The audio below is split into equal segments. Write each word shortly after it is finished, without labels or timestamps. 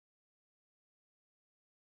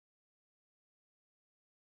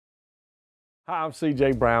Hi, I'm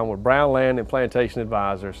CJ Brown with Brown Land and Plantation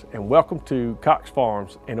Advisors, and welcome to Cox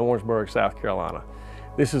Farms in Orangeburg, South Carolina.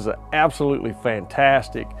 This is an absolutely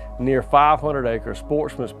fantastic, near 500-acre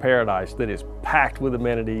sportsman's paradise that is packed with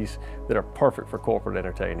amenities that are perfect for corporate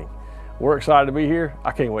entertaining. We're excited to be here.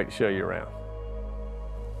 I can't wait to show you around.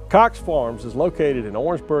 Cox Farms is located in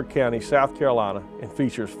Orangeburg County, South Carolina, and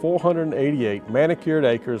features 488 manicured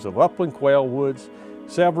acres of upland quail woods,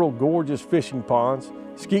 several gorgeous fishing ponds,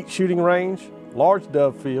 skeet shooting range, large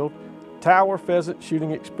dove field, tower pheasant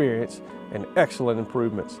shooting experience, and excellent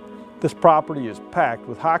improvements. This property is packed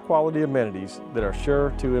with high-quality amenities that are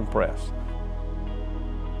sure to impress.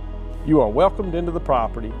 You are welcomed into the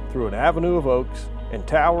property through an avenue of oaks and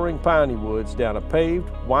towering piney woods down a paved,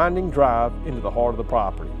 winding drive into the heart of the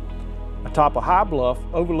property. Atop a high bluff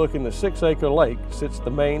overlooking the 6-acre lake sits the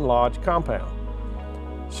main lodge compound.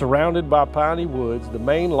 Surrounded by piney woods, the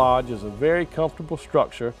main lodge is a very comfortable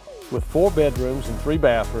structure with 4 bedrooms and 3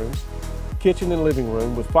 bathrooms, kitchen and living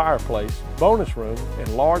room with fireplace, bonus room,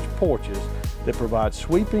 and large porches that provide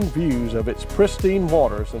sweeping views of its pristine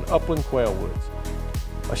waters and upland quail woods.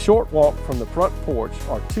 A short walk from the front porch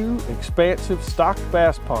are 2 expansive stocked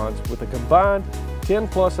bass ponds with a combined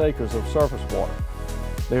 10+ acres of surface water.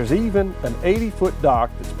 There's even an 80-foot dock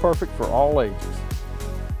that's perfect for all ages.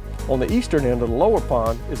 On the eastern end of the lower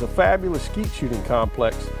pond is a fabulous skeet shooting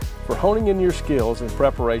complex for honing in your skills in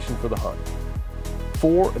preparation for the hunt.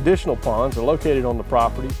 4 additional ponds are located on the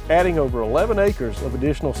property, adding over 11 acres of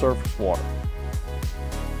additional surface water.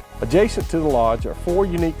 Adjacent to the lodge are 4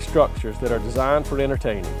 unique structures that are designed for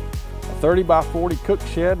entertaining. A 30x40 cook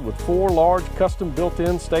shed with 4 large custom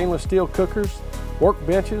built-in stainless steel cookers,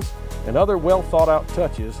 workbenches, and other well thought out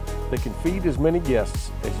touches that can feed as many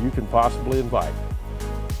guests as you can possibly invite.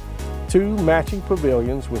 2 matching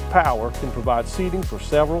pavilions with power can provide seating for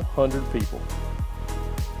several hundred people.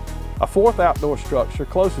 A 4th outdoor structure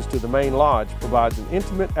closest to the main lodge provides an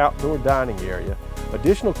intimate outdoor dining area,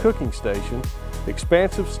 additional cooking station,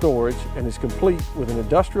 expansive storage, and is complete with an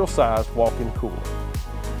industrial-sized walk-in cooler.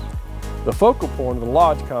 The focal point of the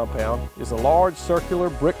lodge compound is a large circular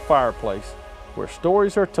brick fireplace where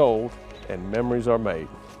stories are told and memories are made.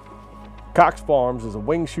 Cox Farms is a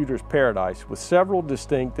wing shooter's paradise with several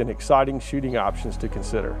distinct and exciting shooting options to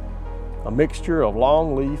consider. A mixture of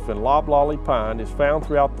longleaf and loblolly pine is found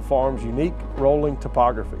throughout the farm's unique rolling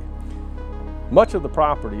topography. Much of the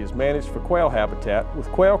property is managed for quail habitat with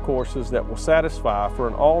quail courses that will satisfy for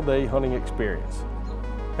an all-day hunting experience.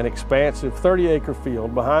 An expansive 30-acre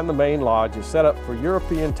field behind the main lodge is set up for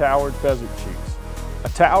European towered pheasant shoots. A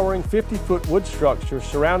towering 50-foot wood structure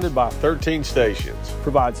surrounded by 13 stations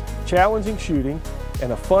provides challenging shooting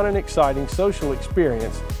and a fun and exciting social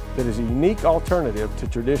experience that is a unique alternative to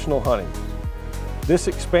traditional hunting. This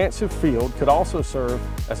expansive field could also serve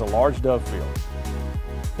as a large dove field.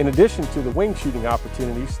 In addition to the wing shooting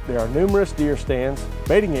opportunities, there are numerous deer stands,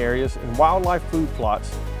 baiting areas, and wildlife food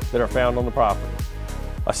plots that are found on the property.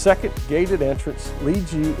 A second gated entrance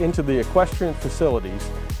leads you into the equestrian facilities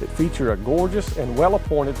that feature a gorgeous and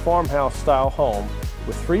well-appointed farmhouse-style home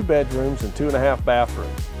with 3 bedrooms and 2.5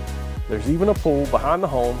 bathrooms. There's even a pool behind the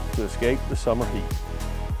home to escape the summer heat.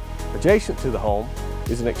 Adjacent to the home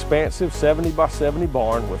is an expansive 70x70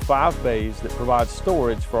 barn with 5 bays that provides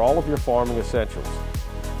storage for all of your farming essentials.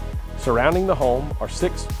 Surrounding the home are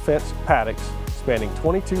 6 fenced paddocks spanning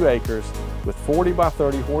 22 acres with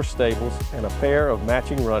 40x30 horse stables and a pair of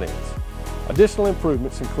matching run-ins. Additional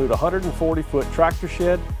improvements include a 140-foot tractor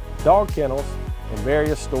shed, dog kennels, and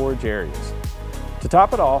various storage areas. To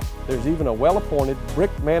top it off, there's even a well-appointed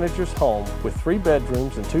brick manager's home with 3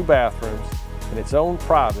 bedrooms and 2 bathrooms and its own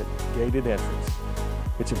private gated entrance.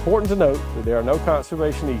 It's important to note that there are no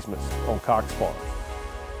conservation easements on Cox Farms.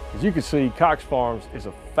 As you can see, Cox Farms is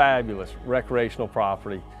a fabulous recreational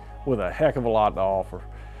property with a heck of a lot to offer.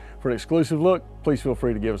 For an exclusive look, please feel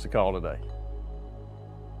free to give us a call today.